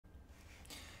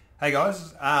Hey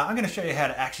guys, I'm going to show you how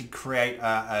to actually create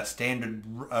a standard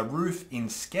roof in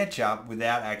Sketchup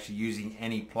without actually using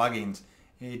any plugins.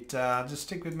 Just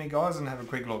stick with me guys and have a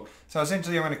quick look. So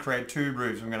essentially I'm going to create two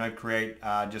roofs. I'm going to create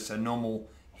just a normal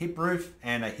hip roof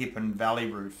and a hip and valley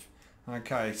roof.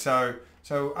 Okay, so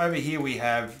over here we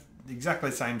have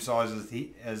exactly the same size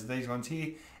as these ones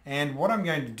here. And what I'm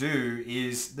going to do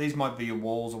is, these might be your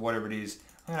walls or whatever it is,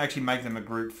 I'm going to actually make them a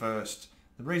group first.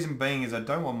 The reason being is I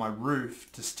don't want my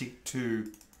roof to stick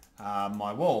to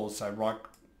my walls, so right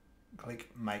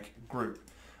click make group.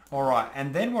 Alright,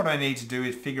 and then what I need to do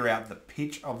is figure out the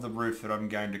pitch of the roof that I'm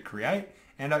going to create,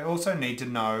 and I also need to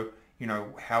know,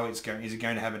 how it's going. Is it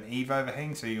going to have an eave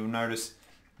overhang? So you'll notice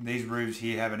these roofs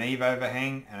here have an eave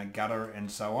overhang and a gutter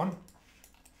and so on.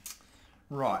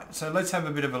 Right, so let's have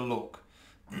a bit of a look.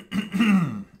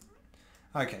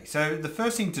 Okay, so the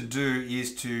first thing to do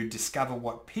is to discover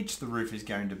what pitch the roof is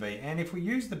going to be. And if we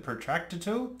use the protractor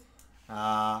tool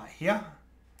here,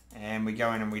 and we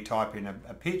go in and we type in a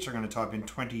pitch, I'm going to type in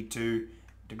 22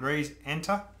 degrees,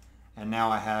 enter. And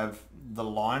now I have the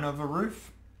line of a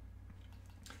roof.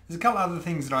 There's a couple other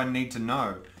things that I need to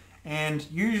know. And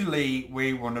usually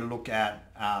we want to look at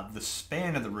the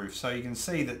span of the roof. So you can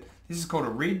see that this is called a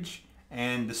ridge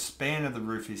and the span of the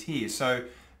roof is here. So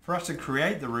for us to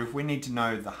create the roof, we need to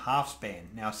know the half span.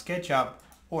 Now SketchUp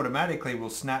automatically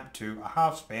will snap to a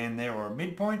half span there, or a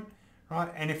midpoint,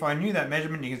 right? And if I knew that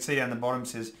measurement, you can see down the bottom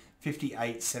says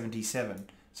 58.77.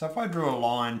 So if I drew a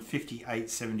line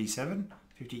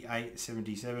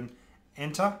 58.77,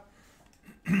 enter,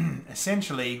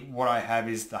 essentially what I have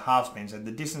is the half span. So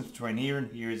the distance between here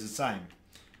and here is the same.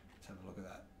 Let's have a look at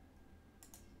that.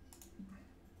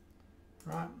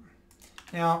 Right.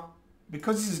 Now,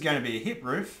 because this is going to be a hip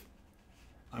roof,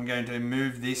 I'm going to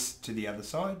move this to the other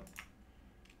side.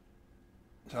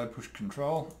 So I push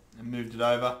Control and moved it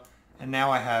over, and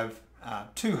now I have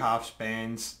two half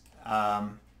spans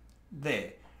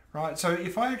there. Right, so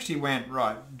if I actually went,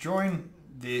 right, join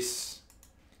these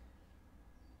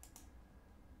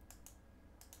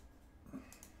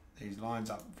lines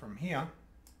up from here,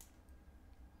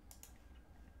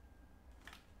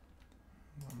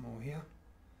 one more here,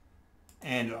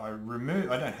 and I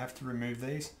don't have to remove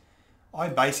these. I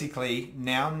basically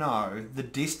now know the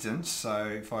distance. So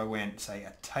if I went, say,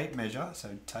 a tape measure,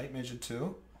 so tape measure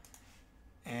tool,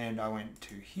 and I went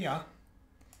to here,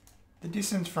 the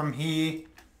distance from here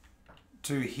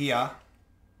to here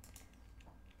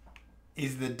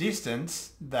is the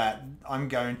distance that I'm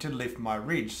going to lift my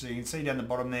ridge. So you can see down the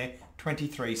bottom there,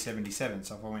 23.77.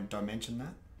 So if I went dimension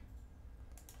that,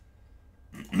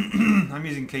 I'm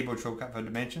using keyboard shortcut for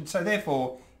dimension. So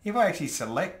therefore, if I actually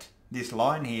select this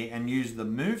line here and use the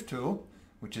move tool,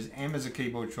 which is M as a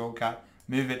keyboard shortcut,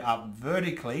 move it up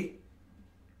vertically,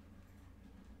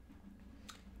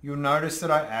 you'll notice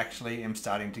that I actually am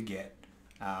starting to get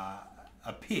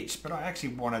a pitch, but I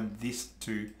actually wanted this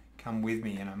to come with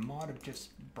me, and I might have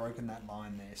just broken that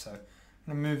line there. So I'm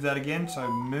going to move that again.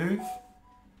 So move,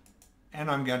 and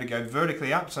I'm going to go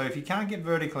vertically up. So if you can't get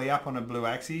vertically up on a blue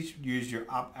axis, use your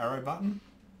up arrow button.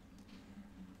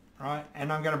 Right,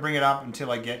 and I'm going to bring it up until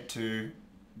I get to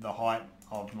the height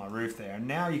of my roof there. And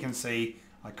now you can see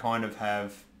I kind of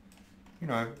have,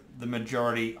 the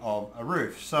majority of a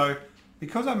roof. So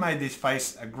because I made this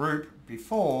face a group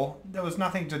before, there was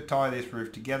nothing to tie this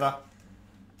roof together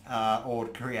or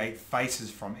create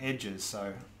faces from edges. So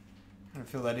I'm going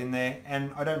to fill that in there,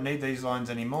 and I don't need these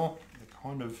lines anymore. They're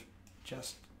kind of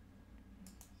just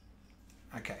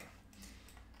okay.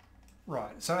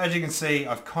 Right, so as you can see,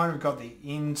 I've kind of got the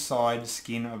inside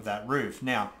skin of that roof.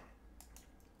 Now,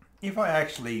 if I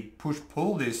actually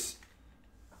push-pull this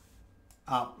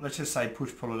up, let's just say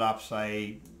push-pull it up,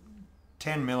 say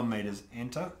 10 millimeters,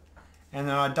 enter, and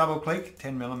then I double-click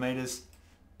 10 millimeters,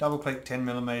 double-click 10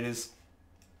 millimeters.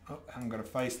 Oh, I haven't got a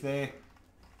face there.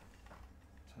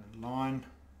 So line.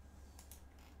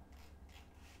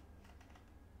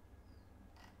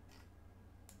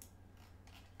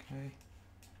 Okay.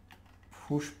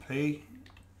 Push P,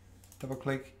 double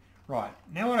click. Right,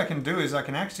 now what I can do is I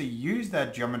can actually use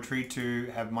that geometry to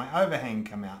have my overhang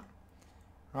come out.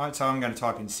 Right, so I'm going to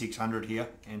type in 600 here,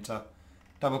 enter,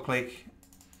 double click,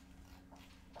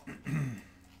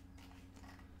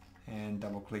 and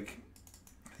double click.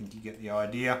 I think you get the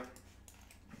idea.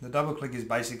 The double click is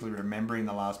basically remembering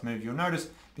the last move. You'll notice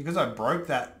because I broke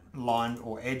that line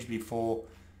or edge before,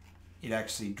 it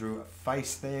actually drew a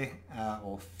face there,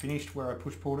 or finished where I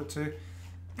push-pulled it to.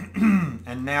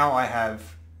 And now I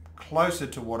have closer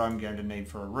to what I'm going to need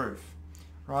for a roof.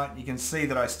 Right, you can see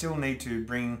that I still need to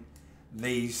bring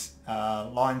these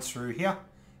lines through here.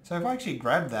 So if I actually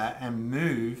grab that and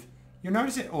move You'll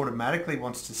notice it automatically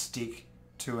wants to stick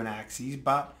to an axis,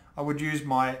 but I would use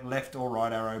my left or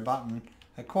right arrow button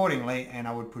accordingly, and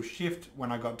I would push shift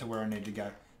when I got to where I need to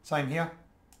go. Same here,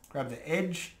 grab the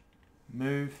edge,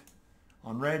 move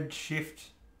on red, shift,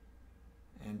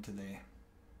 and to there.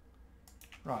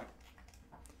 Right.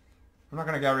 I'm not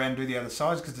going to go around and do the other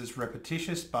sides because it's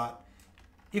repetitious, but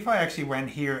if I actually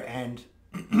went here and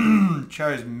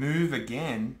chose move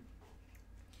again,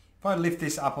 if I lift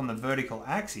this up on the vertical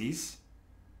axis,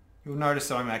 you'll notice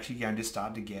that I'm actually going to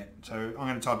start to get, so I'm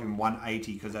going to type in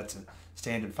 180 because that's a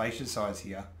standard fascia size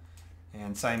here.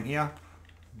 And same here,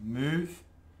 move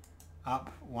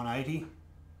up 180.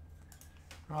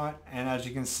 Right, and as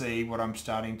you can see, what I'm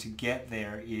starting to get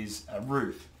there is a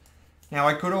roof. Now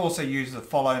I could also use the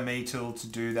follow me tool to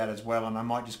do that as well, and I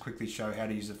might just quickly show how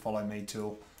to use the follow me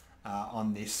tool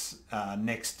on this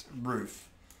next roof.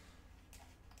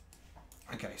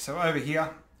 Okay, so over here,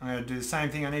 I'm going to do the same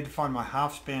thing. I need to find my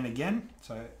half span again.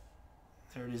 So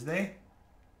there it is there.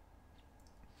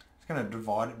 It's going to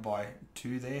divide it by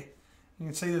 2 there. You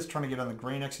can see this trying to get on the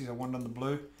green axis. I want it on the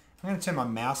blue. I'm going to turn my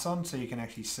mouse on so you can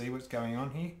actually see what's going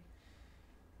on here.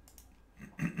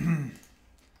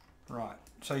 Right,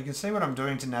 so you can see what I'm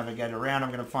doing to navigate around.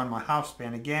 I'm going to find my half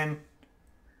span again.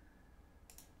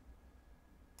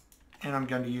 And I'm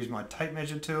going to use my tape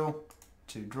measure tool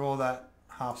to draw that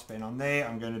half span on there.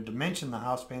 I'm going to dimension the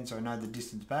half span so I know the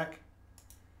distance back.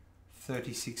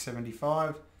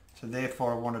 3675. So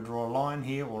therefore I want to draw a line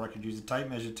here, or I could use the tape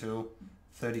measure tool.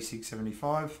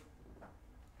 3675.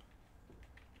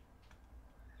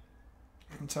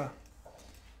 Enter.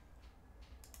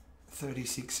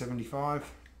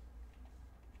 3675.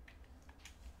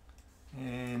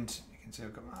 And you can see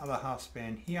I've got my other half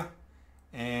span here,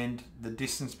 and the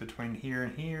distance between here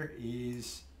and here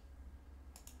is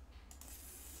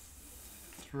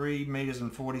 3 meters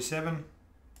and 47.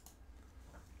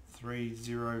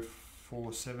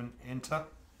 3047, enter.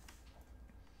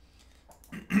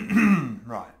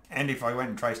 Right, and if I went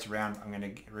and traced around, I'm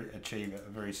going to achieve a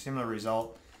very similar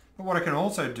result. But what I can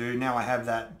also do, now I have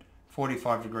that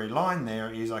 45-degree line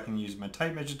there, is I can use my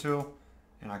tape measure tool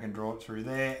and I can draw it through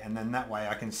there, and then that way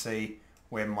I can see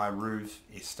where my roof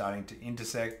is starting to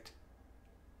intersect.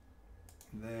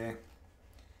 There.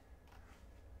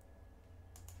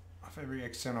 Off every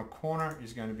external corner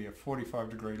is going to be a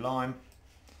 45-degree line.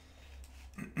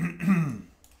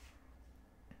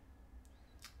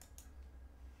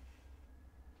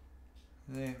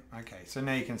 There. Okay, so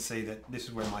now you can see that this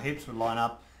is where my hips would line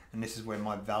up, and this is where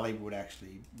my valley would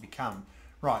actually become.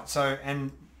 Right, so,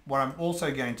 and what I'm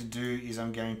also going to do is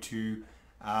I'm going to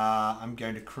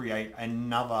create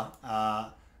another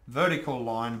vertical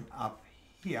line up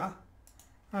here.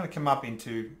 I'm going to come up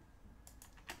into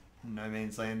no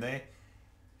man's land there,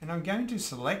 and I'm going to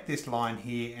select this line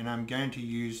here, and I'm going to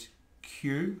use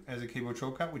Q as a keyboard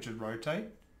shortcut, which is rotate,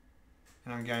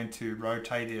 and I'm going to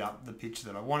rotate it up the pitch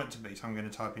that I want it to be. So I'm going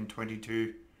to type in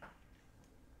 22,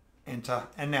 enter,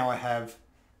 and now I have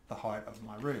the height of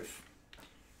my roof.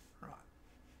 Right,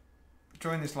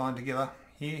 join this line together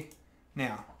here.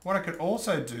 Now what I could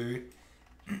also do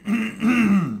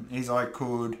is I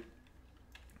could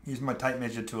use my tape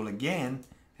measure tool again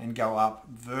and go up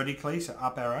vertically, so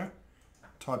up arrow,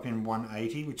 type in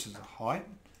 180, which is the height,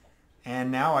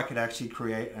 and now I could actually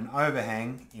create an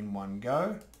overhang in one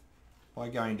go by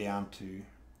going down to,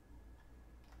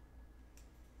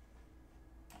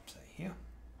 say here,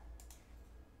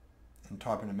 and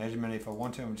type in a measurement if I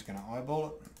want to. I'm just going to eyeball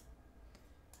it.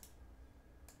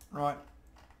 Right,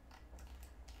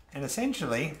 and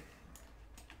essentially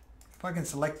if I can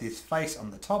select this face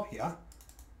on the top here,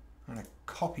 I'm going to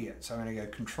copy it. So I'm going to go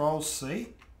Control C.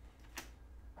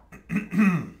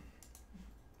 Let's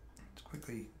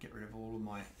quickly get rid of all of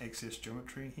my excess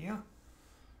geometry here.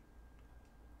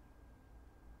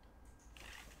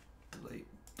 Delete,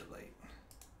 delete.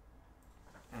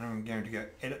 And I'm going to go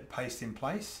Edit, Paste in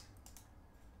Place.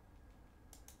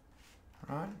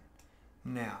 Right.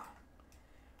 Now,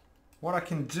 what I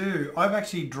can do, I've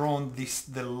actually drawn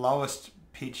the lowest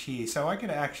pitch here. So I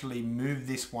could actually move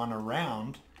this one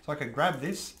around. So I could grab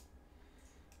this.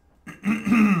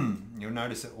 You'll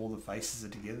notice that all the faces are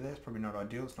together there. It's probably not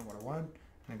ideal. It's not what I wanted.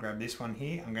 I'm going to grab this one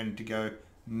here. I'm going to go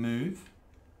Move,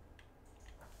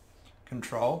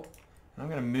 Control, and I'm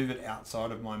going to move it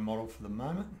outside of my model for the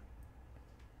moment.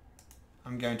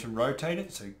 I'm going to rotate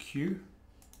it, so Q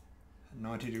at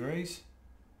 90 degrees.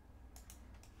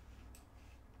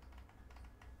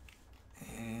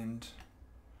 And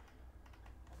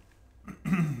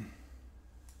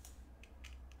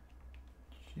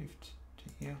shift to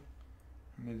here,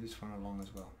 and move this one along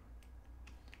as well.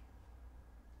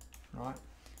 Right,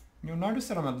 You'll notice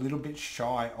that I'm a little bit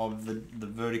shy of the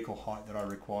vertical height that I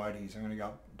required here. So I'm going to go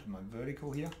up to my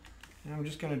vertical here. And I'm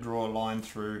just going to draw a line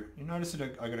through. You notice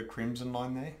that I got a crimson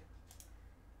line there.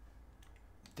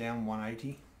 Down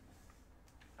 180.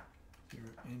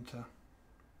 Enter.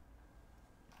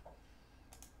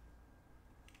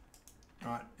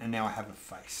 Alright, and now I have a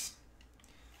face.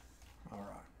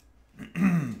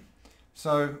 Alright.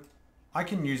 So I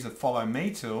can use the follow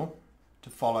me tool to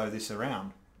follow this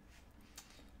around.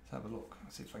 Let's have a look.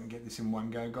 Let's see if I can get this in one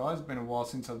go, guys. It's been a while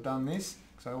since I've done this,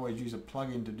 because I always use a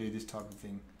plugin to do this type of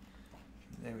thing.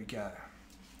 There we go.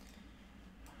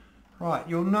 Right,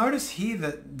 you'll notice here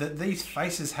that these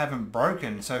faces haven't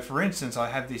broken. So for instance, I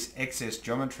have this excess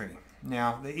geometry.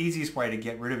 Now, the easiest way to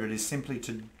get rid of it is simply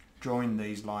to join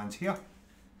these lines here.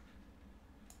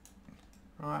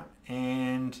 Right,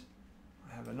 and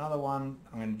I have another one.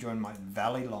 I'm going to join my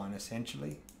valley line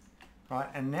essentially. Right,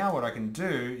 and now what I can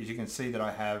do is you can see that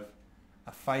I have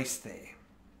a face there.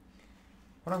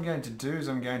 What I'm going to do is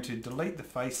I'm going to delete the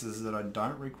faces that I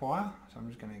don't require. So I'm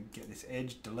just going to get this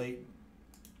edge, delete,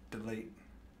 delete,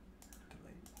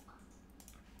 delete.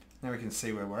 Now we can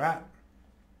see where we're at.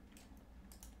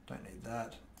 Don't need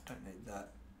that, don't need that,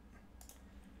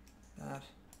 that.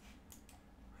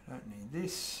 I don't need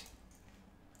this,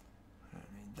 I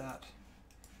don't need that.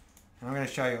 And I'm going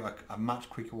to show you like a much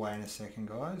quicker way in a second,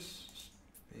 guys. Just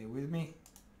bear with me.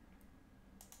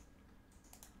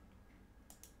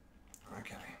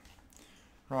 Okay.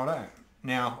 Righto.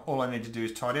 Now all I need to do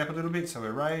is tidy up a little bit, so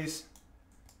erase.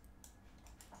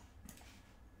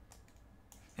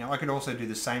 Now I could also do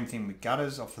the same thing with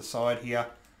gutters off the side here.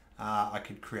 I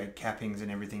could create cappings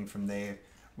and everything from there.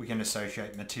 We can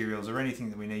associate materials or anything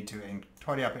that we need to and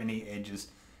tidy up any edges.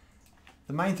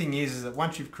 The main thing is that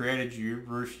once you've created your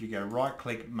roof, you go right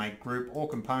click, make group or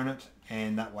component,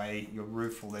 and that way your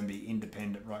roof will then be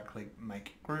independent. Right click,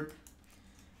 make group.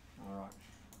 All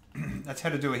right. That's how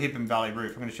to do a hip and valley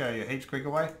roof. I'm going to show you a heaps quicker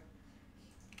way.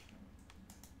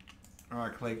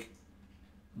 Right click,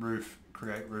 roof,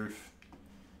 create roof.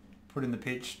 Put in the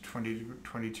pitch,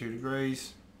 22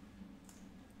 degrees.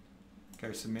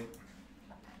 Go submit.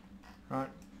 Right.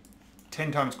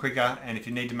 10 times quicker, and if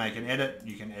you need to make an edit,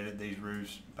 you can edit these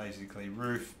roofs. Basically,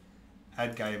 roof,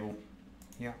 add gable,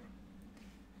 yeah,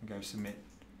 and go submit.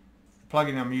 The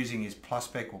plugin I'm using is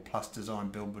PlusSpec or Plus Design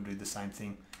Build will do the same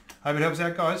thing. Hope it helps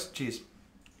out, guys. Cheers.